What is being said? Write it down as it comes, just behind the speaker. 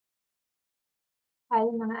Hi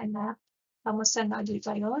mga anak, kamusta na ulit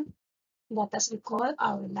kayo? Let us recall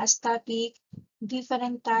our last topic,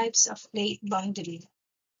 different types of plate boundary.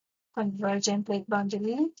 Convergent plate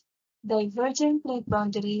boundary, divergent plate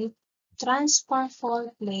boundary, transform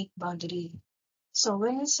fault plate boundary. So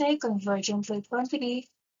when we say convergent plate boundary,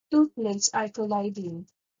 two plates are colliding.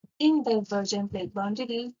 In divergent plate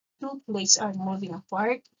boundary, two plates are moving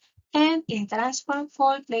apart. And in transform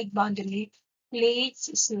fault plate boundary, plates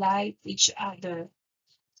slide each other.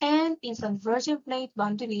 And in convergent plate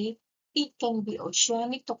boundary, it can be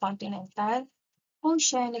oceanic to continental,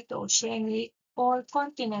 oceanic to oceanic, or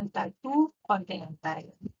continental to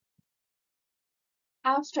continental.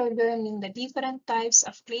 After learning the different types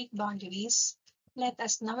of plate boundaries, let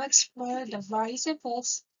us now explore the various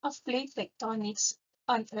effects of plate tectonics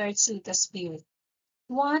on Earth's lithosphere.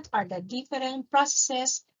 What are the different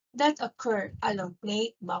processes that occur along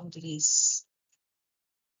plate boundaries?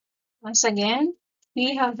 Once again,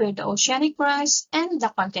 we have here the oceanic crust and the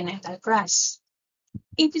continental crust.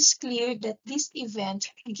 It is clear that this event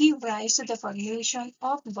gives rise to the formation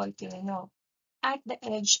of volcano at the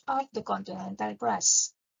edge of the continental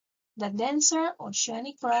crust. The denser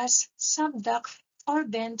oceanic crust subduct or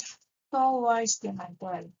bend towards the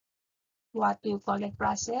mantle. What do you call the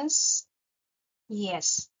process?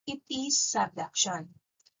 Yes, it is subduction.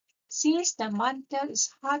 Since the mantle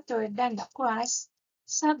is hotter than the crust,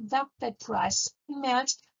 subducted crust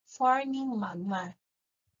melts, forming magma.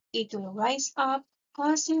 It will rise up,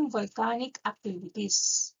 causing volcanic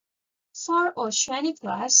activities. For oceanic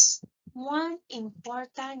crust, one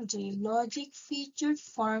important geologic feature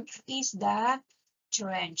formed is the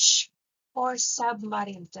trench, or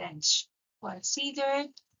submarine trench,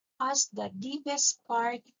 considered as the deepest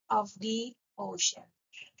part of the ocean.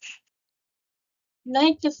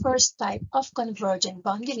 Like the first type of convergent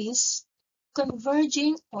boundaries,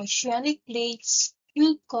 converging oceanic plates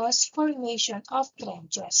will cause formation of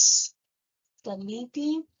trenches. The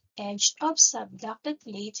leading edge of subducted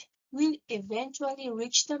plate will eventually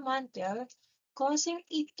reach the mantle, causing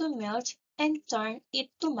it to melt and turn it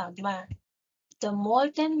to magma. The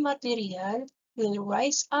molten material will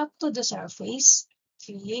rise up to the surface,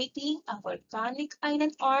 creating a volcanic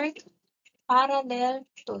island arc parallel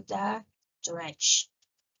to the trench.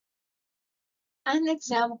 An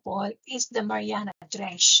example is the Mariana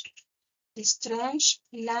Trench. This trench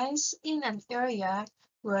lies in an area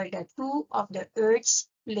where the two of the Earth's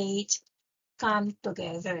plates come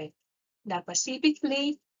together, the Pacific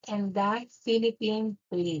Plate and the Philippine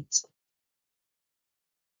Plate.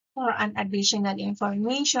 For an additional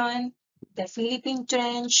information, the Philippine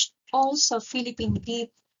Trench, also Philippine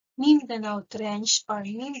Deep, Mindanao Trench or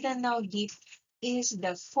Mindanao Deep is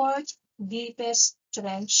the fourth deepest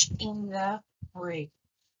trench in the world.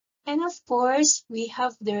 And of course, we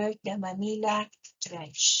have there the Manila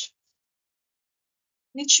Trench.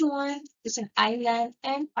 Which one is an island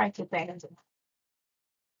and archipelago?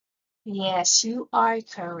 Yes, you are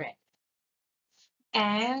correct.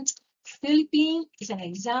 And Philippines is an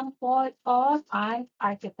example of an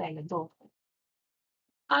archipelago.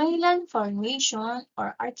 Island formation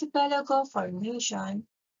or archipelago formation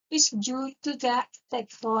is due to the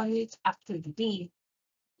tectonic activity.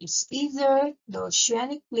 It's either the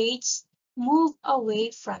oceanic plates move away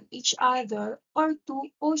from each other or two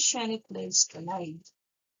oceanic plates collide.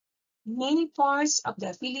 Many parts of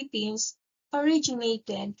the Philippines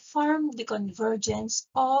originated from the convergence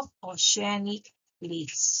of oceanic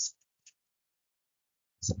plates.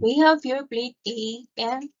 So we have here plate A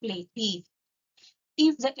and plate B.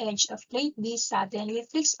 If the edge of plate B suddenly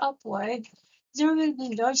flicks upward, there will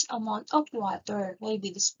be large amount of water may be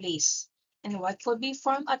displaced. And what could be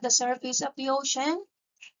formed at the surface of the ocean?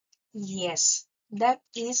 Yes, that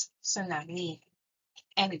is tsunami.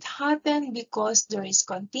 And it happened because there is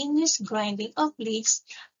continuous grinding of plates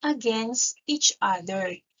against each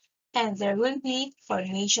other. And there will be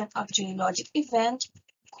formation of geologic event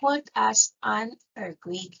called as an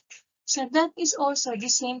earthquake. So that is also the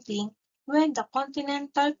same thing when the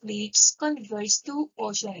continental plates converge to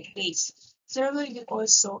oceanic plates. There will be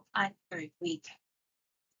also an earthquake.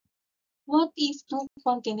 What if two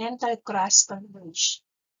continental crusts converge?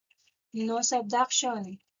 No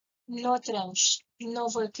subduction, no trench, no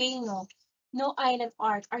volcano, no island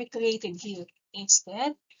arc are created here.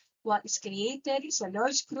 Instead, what is created is a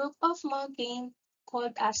large group of mountains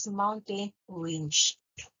called as mountain range.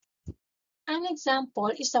 An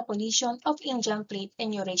example is the collision of Indian plate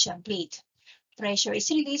and Eurasian plate. Pressure is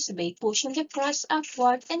released by pushing the crust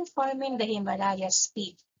upward and forming the Himalayas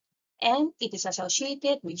peak, and it is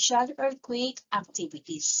associated with shallow earthquake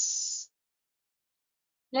activities.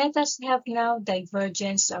 Let us have now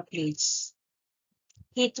divergence of plates.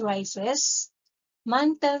 heat rises,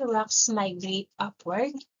 mantle rocks migrate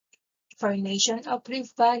upward, formation of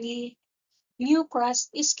Rift Valley, new crust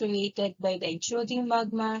is created by the intruding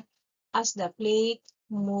magma as the plate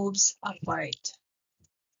moves apart.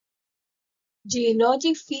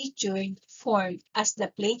 Geologic feature formed as the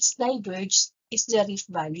plates diverge is the Rift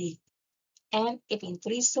Valley, and it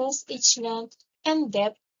increases its length and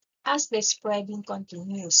depth as the spreading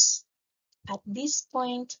continues. At this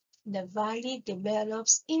point, the valley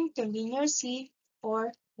develops into Linear Sea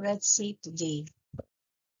or Red Sea today.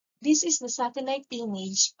 This is the satellite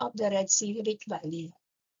image of the Red Sea Rift Valley.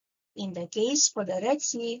 In the case for the Red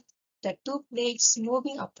Sea, the two plates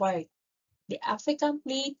moving apart, the African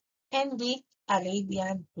plate and the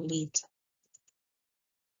Arabian plate.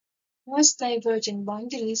 Most divergent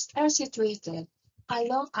boundaries are situated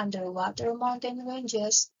along underwater mountain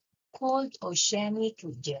ranges called oceanic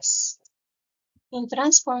ridges. In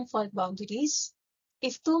transform fault boundaries,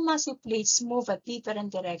 if two massive plates move a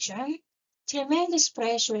different direction, tremendous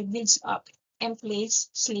pressure builds up and plates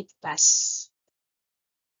slip past.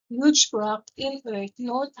 Huge rock in Earth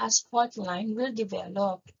known as fault line will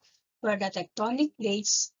develop where the tectonic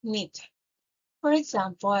plates meet. For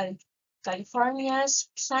example, California's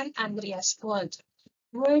San Andreas Fault,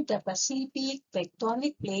 where the Pacific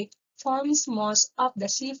tectonic plate forms most of the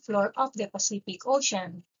seafloor of the Pacific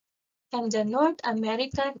Ocean, and the North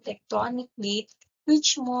American tectonic plate,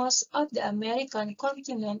 which most of the American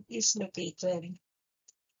continent is located.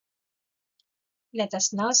 Let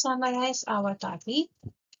us now summarize our topic.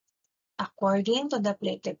 According to the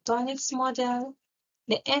plate tectonics model,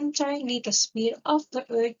 the entire lithosphere of the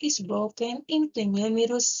Earth is broken into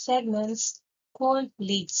numerous segments called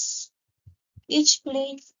plates. Each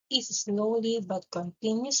plate is slowly but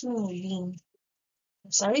continuously moving.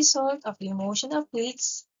 As a result of the motion of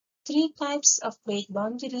plates, three types of plate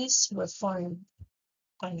boundaries were formed: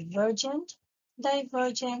 convergent,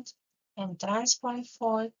 divergent, and transform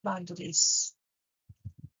fault boundaries.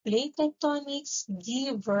 Plate tectonics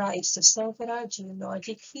give rise to several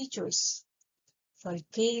geologic features: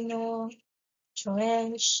 volcano,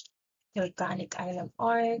 trench, volcanic island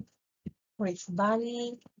arc, rift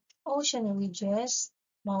valley, ocean ridges,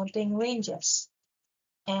 mountain ranges,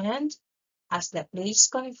 and as the plates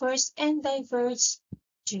converge and diverge,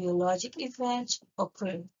 geologic events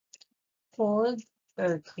occur, called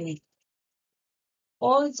earthquake.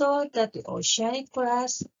 Although that the oceanic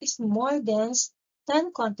crust is more dense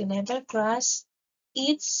than continental crust,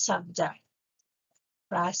 it's subduct,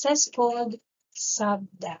 process called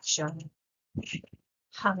subduction.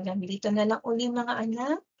 Hanggang dito na lang uli mga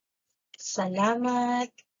anak. Salamat.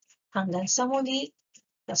 Hanggang sa muli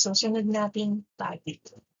sa susunod nating topic.